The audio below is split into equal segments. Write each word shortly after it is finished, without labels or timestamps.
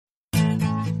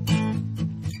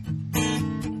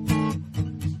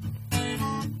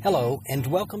Hello, and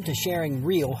welcome to Sharing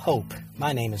Real Hope.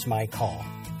 My name is Mike Hall.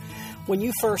 When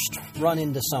you first run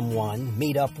into someone,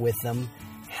 meet up with them,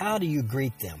 how do you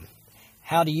greet them?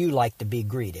 How do you like to be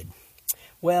greeted?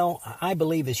 Well, I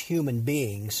believe as human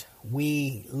beings,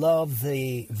 we love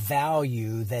the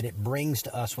value that it brings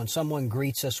to us when someone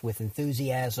greets us with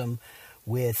enthusiasm,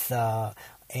 with a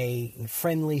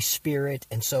friendly spirit,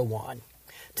 and so on.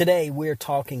 Today, we're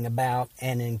talking about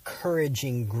an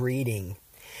encouraging greeting.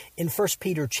 In 1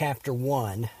 Peter chapter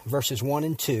 1, verses 1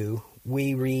 and 2,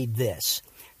 we read this: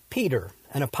 Peter,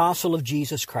 an apostle of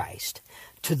Jesus Christ,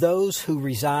 to those who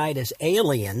reside as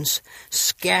aliens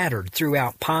scattered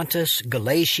throughout Pontus,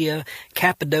 Galatia,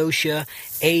 Cappadocia,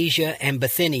 Asia, and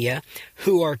Bithynia,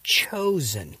 who are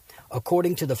chosen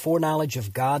according to the foreknowledge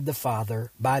of God the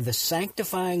Father by the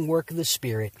sanctifying work of the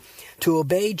Spirit to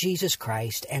obey Jesus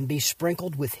Christ and be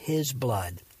sprinkled with His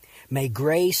blood. May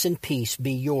grace and peace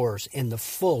be yours in the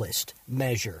fullest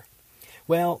measure.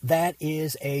 Well, that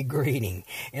is a greeting,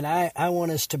 and I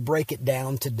want us to break it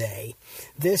down today.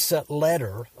 This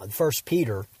letter, 1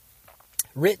 Peter,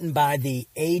 written by the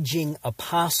aging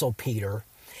Apostle Peter,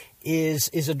 is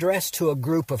addressed to a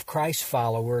group of Christ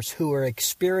followers who are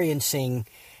experiencing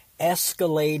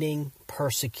escalating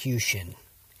persecution.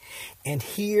 And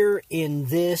here in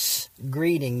this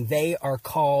greeting, they are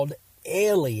called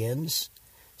aliens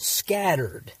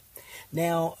scattered.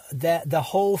 Now, the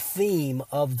whole theme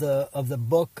of the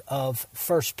book of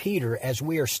 1 Peter, as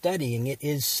we are studying it,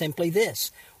 is simply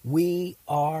this: we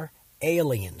are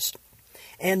aliens.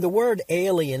 And the word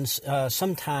aliens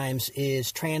sometimes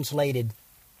is translated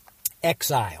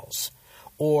exiles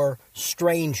or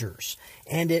strangers,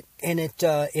 and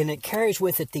it carries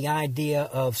with it the idea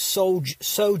of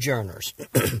sojourners.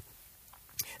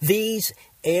 These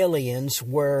aliens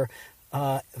were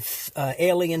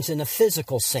aliens in a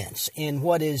physical sense, in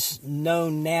what is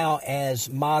known now as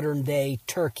modern-day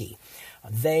Turkey.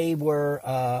 They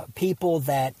were people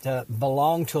that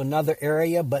belonged to another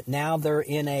area, but now they're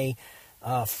in a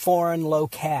foreign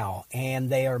locale, and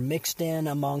they are mixed in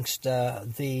amongst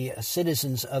the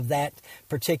citizens of that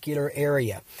particular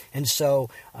area. And so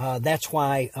that's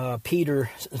why Peter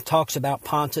talks about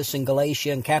Pontus and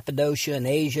Galatia and Cappadocia and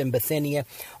Asia and Bithynia,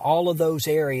 all of those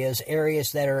areas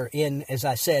that are in, as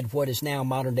I said, what is now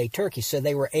modern-day Turkey. So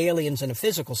they were aliens in a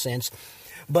physical sense,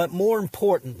 but more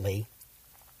importantly,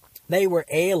 they were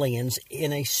aliens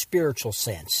in a spiritual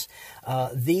sense.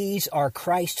 These are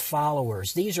Christ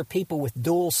followers. These are people with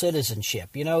dual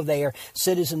citizenship. You know, they are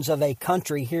citizens of a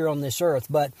country here on this earth,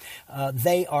 but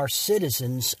they are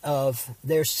citizens of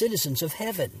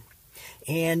heaven.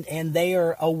 And they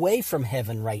are away from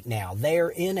heaven right now. They are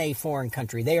in a foreign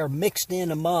country. They are mixed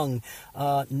in among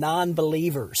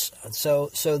non-believers. So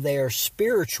they are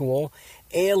spiritual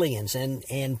aliens,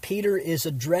 and Peter is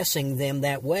addressing them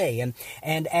that way.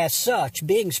 And as such,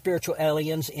 being spiritual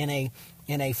aliens in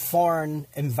a foreign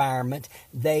environment,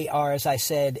 they are, as I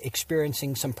said,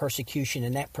 experiencing some persecution,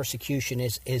 and that persecution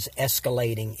is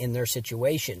escalating in their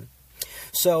situation.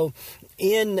 So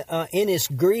in his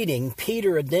greeting,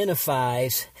 Peter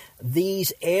identifies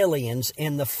these aliens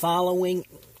in the following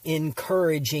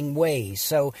encouraging ways.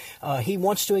 So he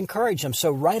wants to encourage them.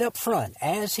 So right up front,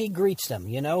 as he greets them,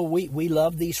 you know, we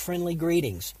love these friendly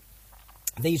greetings,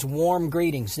 these warm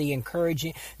greetings, these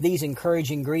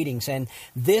encouraging greetings. And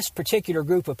this particular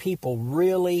group of people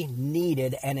really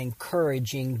needed an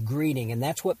encouraging greeting. And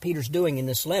that's what Peter's doing in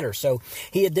this letter. So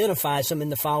he identifies them in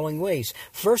the following ways.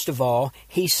 First of all,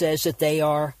 he says that they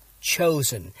are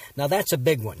chosen. Now that's a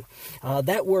big one.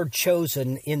 That word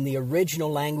chosen in the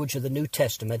original language of the New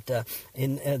Testament,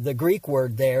 in the Greek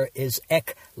word there is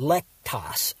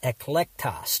eklektos,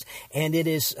 and it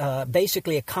is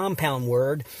basically a compound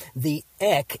word. The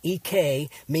ek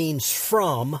means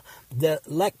from. The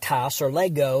lektos or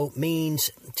lego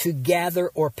means to gather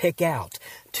or pick out.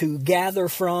 To gather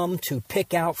from, to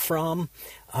pick out from.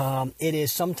 It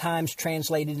is sometimes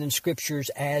translated in scriptures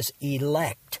as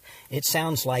elect. It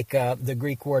sounds like the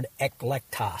Greek word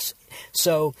eklektos.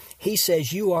 So he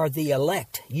says, you are the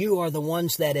elect. You are the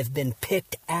ones that have been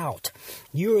picked out.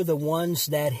 You are the ones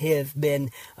that have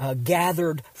been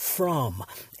gathered from.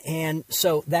 And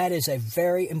so that is a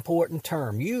very important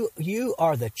term. You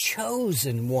are the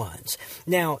chosen ones.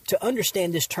 Now, to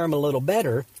understand this term a little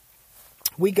better,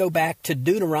 we go back to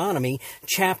Deuteronomy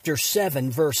chapter 7,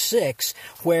 verse 6,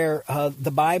 where the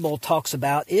Bible talks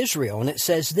about Israel. And it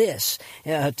says this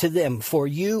to them: "For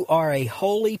you are a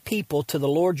holy people to the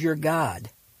Lord your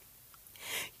God.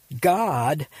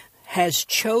 God has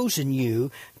chosen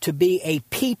you to be a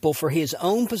people for His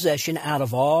own possession out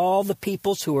of all the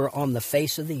peoples who are on the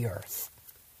face of the earth."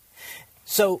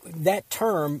 So that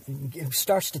term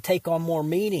starts to take on more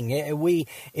meaning.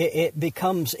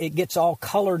 It gets all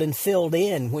colored and filled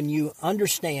in when you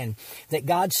understand that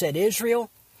God said,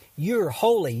 Israel, you're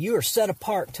holy. You are set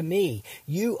apart to me.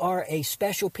 You are a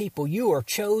special people. You are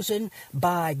chosen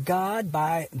by God,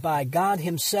 by God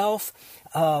himself,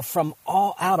 from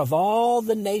out of all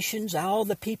the nations, all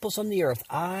the peoples on the earth.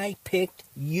 I picked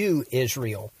you,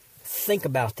 Israel. Think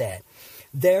about that.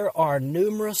 There are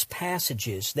numerous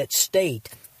passages that state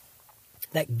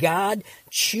that God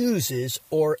chooses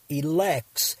or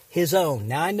elects his own.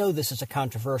 Now, I know this is a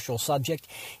controversial subject,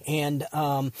 and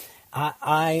I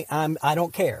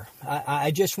don't care.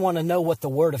 I just want to know what the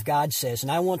Word of God says,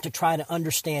 and I want to try to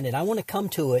understand it. I want to come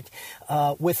to it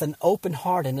with an open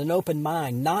heart and an open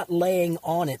mind, not laying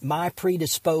on it my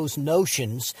predisposed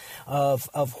notions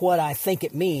of what I think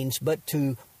it means, but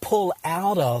to pull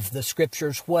out of the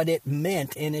Scriptures what it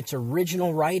meant in its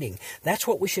original writing. That's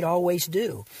what we should always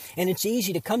do. And it's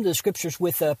easy to come to the Scriptures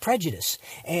with prejudice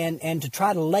and to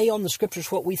try to lay on the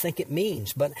Scriptures what we think it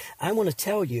means. But I want to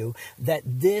tell you that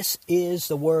this is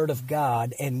the Word of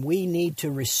God, and we need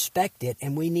to respect it,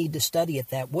 and we need to study it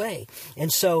that way.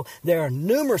 And so there are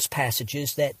numerous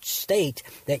passages that state,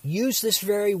 that use this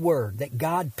very word, that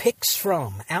God picks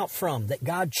out from, that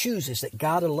God chooses, that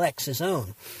God elects his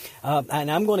own. And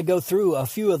I'm going to go through a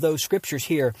few of those scriptures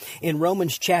here in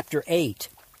Romans chapter 8.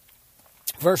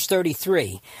 Verse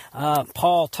 33,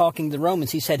 Paul talking to the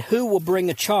Romans, he said, who will bring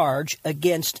a charge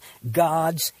against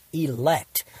God's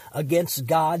elect, against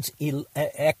God's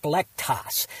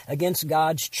eklektos, against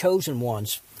God's chosen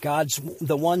ones,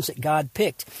 the ones that God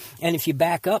picked? And if you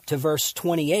back up to verse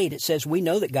 28, it says, we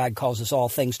know that God causes all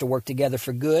things to work together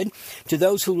for good, to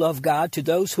those who love God, to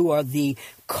those who are the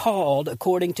called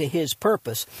according to his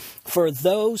purpose. For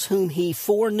those whom he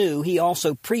foreknew, he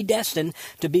also predestined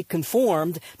to be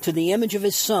conformed to the image of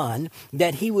his Son,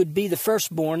 that he would be the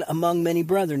firstborn among many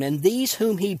brethren. And these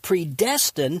whom he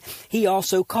predestined, he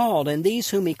also called. And these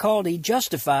whom he called, he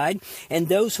justified. And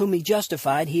those whom he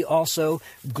justified, he also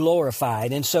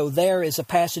glorified. And so there is a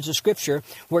passage of Scripture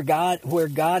where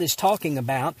God is talking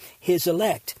about his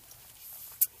elect.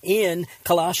 In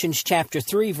Colossians chapter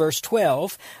 3, verse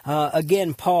 12,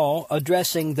 again, Paul,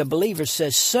 addressing the believers,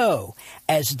 says, so,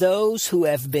 as those who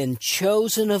have been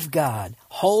chosen of God,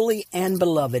 holy and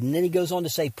beloved. And then he goes on to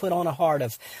say, put on a heart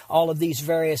of all of these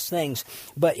various things.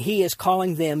 But he is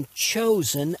calling them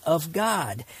chosen of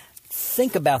God.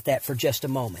 Think about that for just a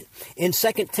moment. In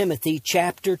 2 Timothy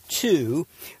chapter 2,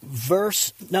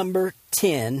 verse number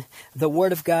 10, the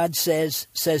Word of God says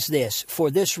this, for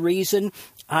this reason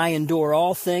I endure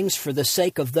all things for the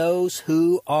sake of those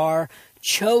who are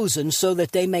chosen, so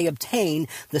that they may obtain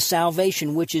the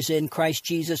salvation which is in Christ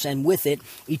Jesus, and with it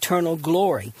eternal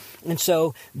glory. And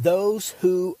so those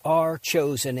who are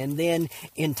chosen. And then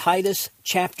in Titus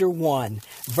chapter 1,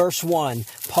 verse 1,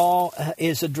 Paul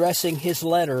is addressing his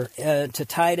letter to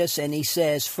Titus, and he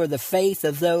says, for the faith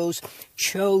of those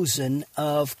chosen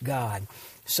of God.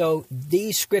 So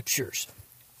these scriptures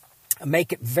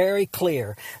make it very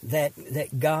clear that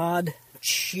God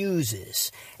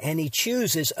chooses, and he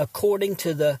chooses according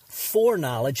to the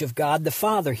foreknowledge of God the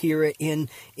Father here in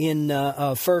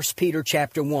 1 Peter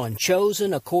chapter 1.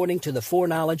 Chosen according to the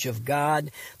foreknowledge of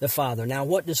God the Father. Now,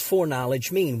 what does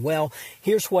foreknowledge mean? Well,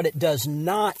 here's what it does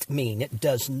not mean. It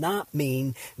does not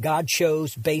mean God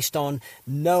chose based on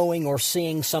knowing or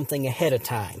seeing something ahead of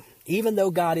time. Even though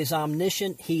God is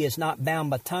omniscient, he is not bound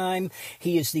by time.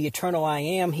 He is the eternal I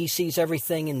am. He sees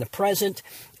everything in the present.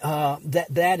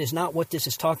 That is not what this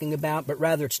is talking about, but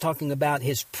rather it's talking about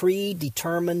his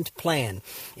predetermined plan.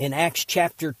 In Acts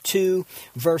chapter 2,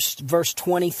 verse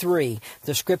 23,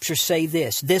 the scriptures say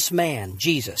this man,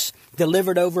 Jesus,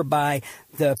 delivered over by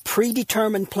the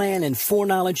predetermined plan and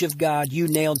foreknowledge of God, you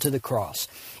nailed to the cross.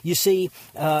 You see,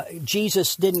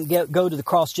 Jesus didn't go to the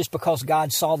cross just because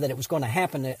God saw that it was going to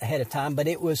happen ahead of time, but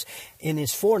it was in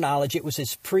his foreknowledge, it was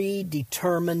his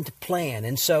predetermined plan.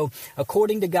 And so,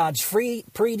 according to God's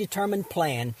predetermined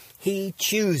plan, he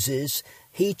chooses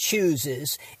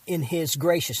in his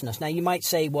graciousness. Now, you might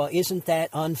say, well, isn't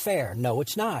that unfair? No,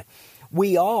 it's not.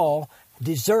 We all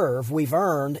we've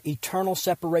earned eternal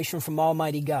separation from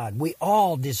Almighty God. We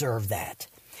all deserve that.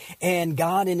 And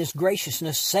God in his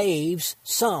graciousness saves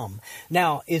some.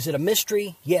 Now, is it a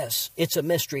mystery? Yes, it's a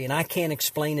mystery, and I can't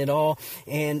explain it all,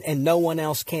 and no one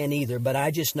else can either, but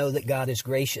I just know that God is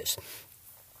gracious.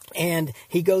 And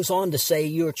he goes on to say,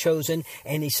 you are chosen,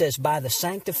 and he says, by the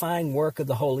sanctifying work of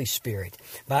the Holy Spirit,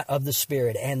 of the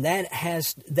Spirit. And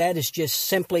that is just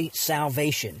simply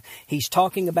salvation. He's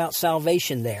talking about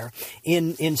salvation there.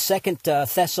 In 2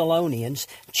 Thessalonians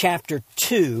chapter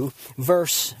 2,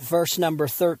 verse number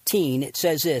 13, it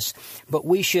says this, but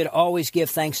we should always give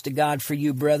thanks to God for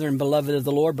you, brethren, beloved of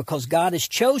the Lord, because God has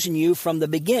chosen you from the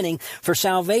beginning for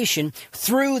salvation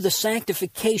through the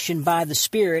sanctification by the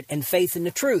Spirit and faith in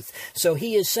the truth. So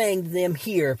he is saying to them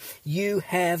here, you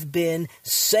have been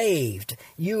saved.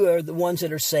 You are the ones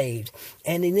that are saved.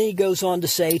 And then he goes on to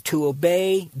say to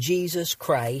obey Jesus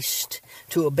Christ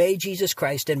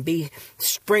and be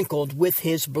sprinkled with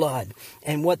his blood.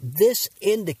 And what this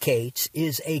indicates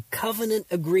is a covenant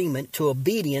agreement to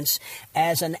obedience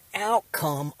as an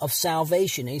outcome of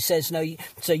salvation. And he says, no,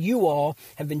 so you all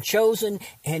have been chosen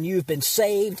and you've been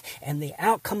saved, and the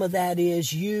outcome of that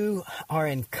is you are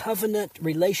in covenant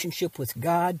relationship with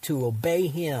God to obey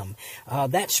him.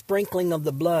 That sprinkling of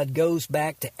the blood goes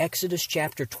back to Exodus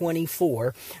chapter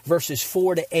 24, verses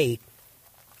 4 to 8.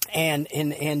 And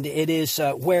it is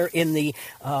where in the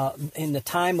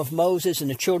time of Moses and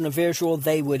the children of Israel,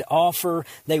 they would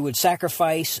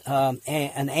sacrifice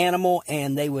an animal,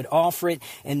 and they would offer it.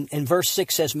 And verse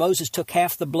 6 says, Moses took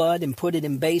half the blood and put it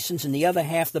in basins, and the other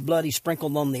half the blood he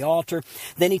sprinkled on the altar.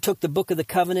 Then he took the book of the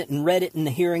covenant and read it in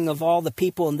the hearing of all the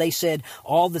people, and they said,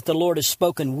 all that the Lord has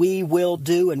spoken we will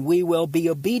do, and we will be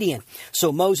obedient.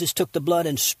 So Moses took the blood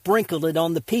and sprinkled it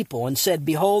on the people, and said,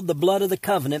 behold, the blood of the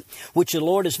covenant, which the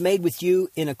Lord has made with you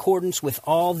in accordance with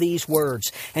all these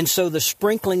words. And so the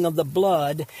sprinkling of the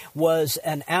blood was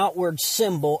an outward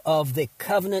symbol of the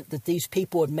covenant that these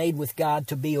people had made with God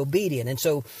to be obedient. And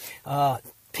so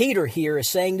Peter here is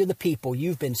saying to the people,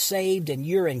 you've been saved and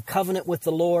you're in covenant with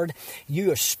the Lord.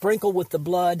 You are sprinkled with the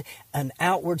blood, an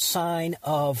outward sign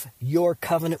of your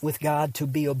covenant with God to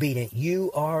be obedient.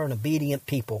 You are an obedient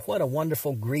people. What a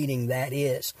wonderful greeting that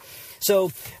is.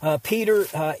 So Peter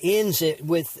ends it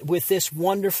with this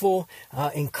wonderful,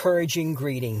 encouraging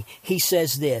greeting. He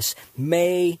says this,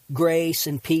 may grace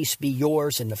and peace be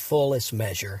yours in the fullest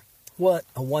measure. What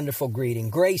a wonderful greeting.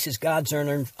 Grace is God's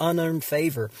unearned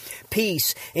favor.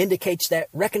 Peace indicates that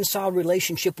reconciled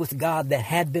relationship with God that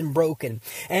had been broken.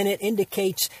 And it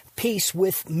indicates peace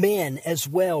with men as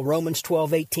well. Romans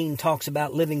 12:18 talks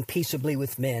about living peaceably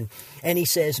with men. And he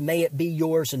says, may it be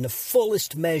yours in the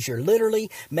fullest measure.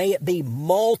 Literally, may it be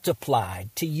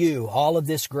multiplied to you, all of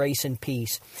this grace and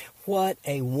peace. What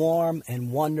a warm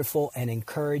and wonderful and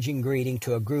encouraging greeting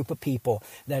to a group of people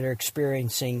that are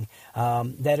experiencing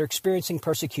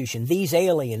persecution. These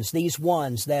aliens, these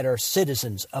ones that are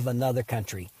citizens of another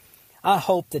country. I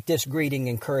hope that this greeting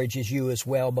encourages you as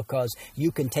well, because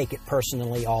you can take it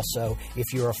personally also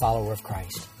if you're a follower of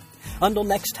Christ. Until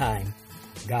next time,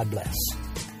 God bless.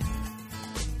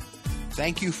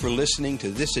 Thank you for listening to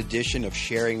this edition of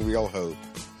Sharing Real Hope.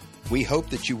 We hope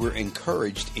that you were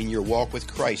encouraged in your walk with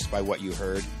Christ by what you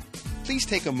heard. Please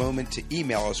take a moment to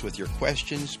email us with your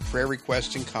questions, prayer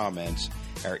requests, and comments.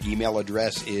 Our email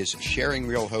address is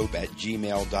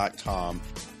sharingrealhope@gmail.com.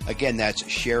 Again, that's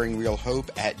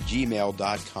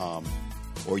sharingrealhope@gmail.com.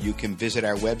 Or you can visit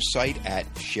our website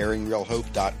at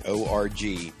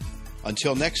sharingrealhope.org.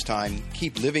 Until next time,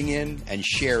 keep living in and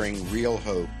sharing real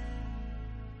hope.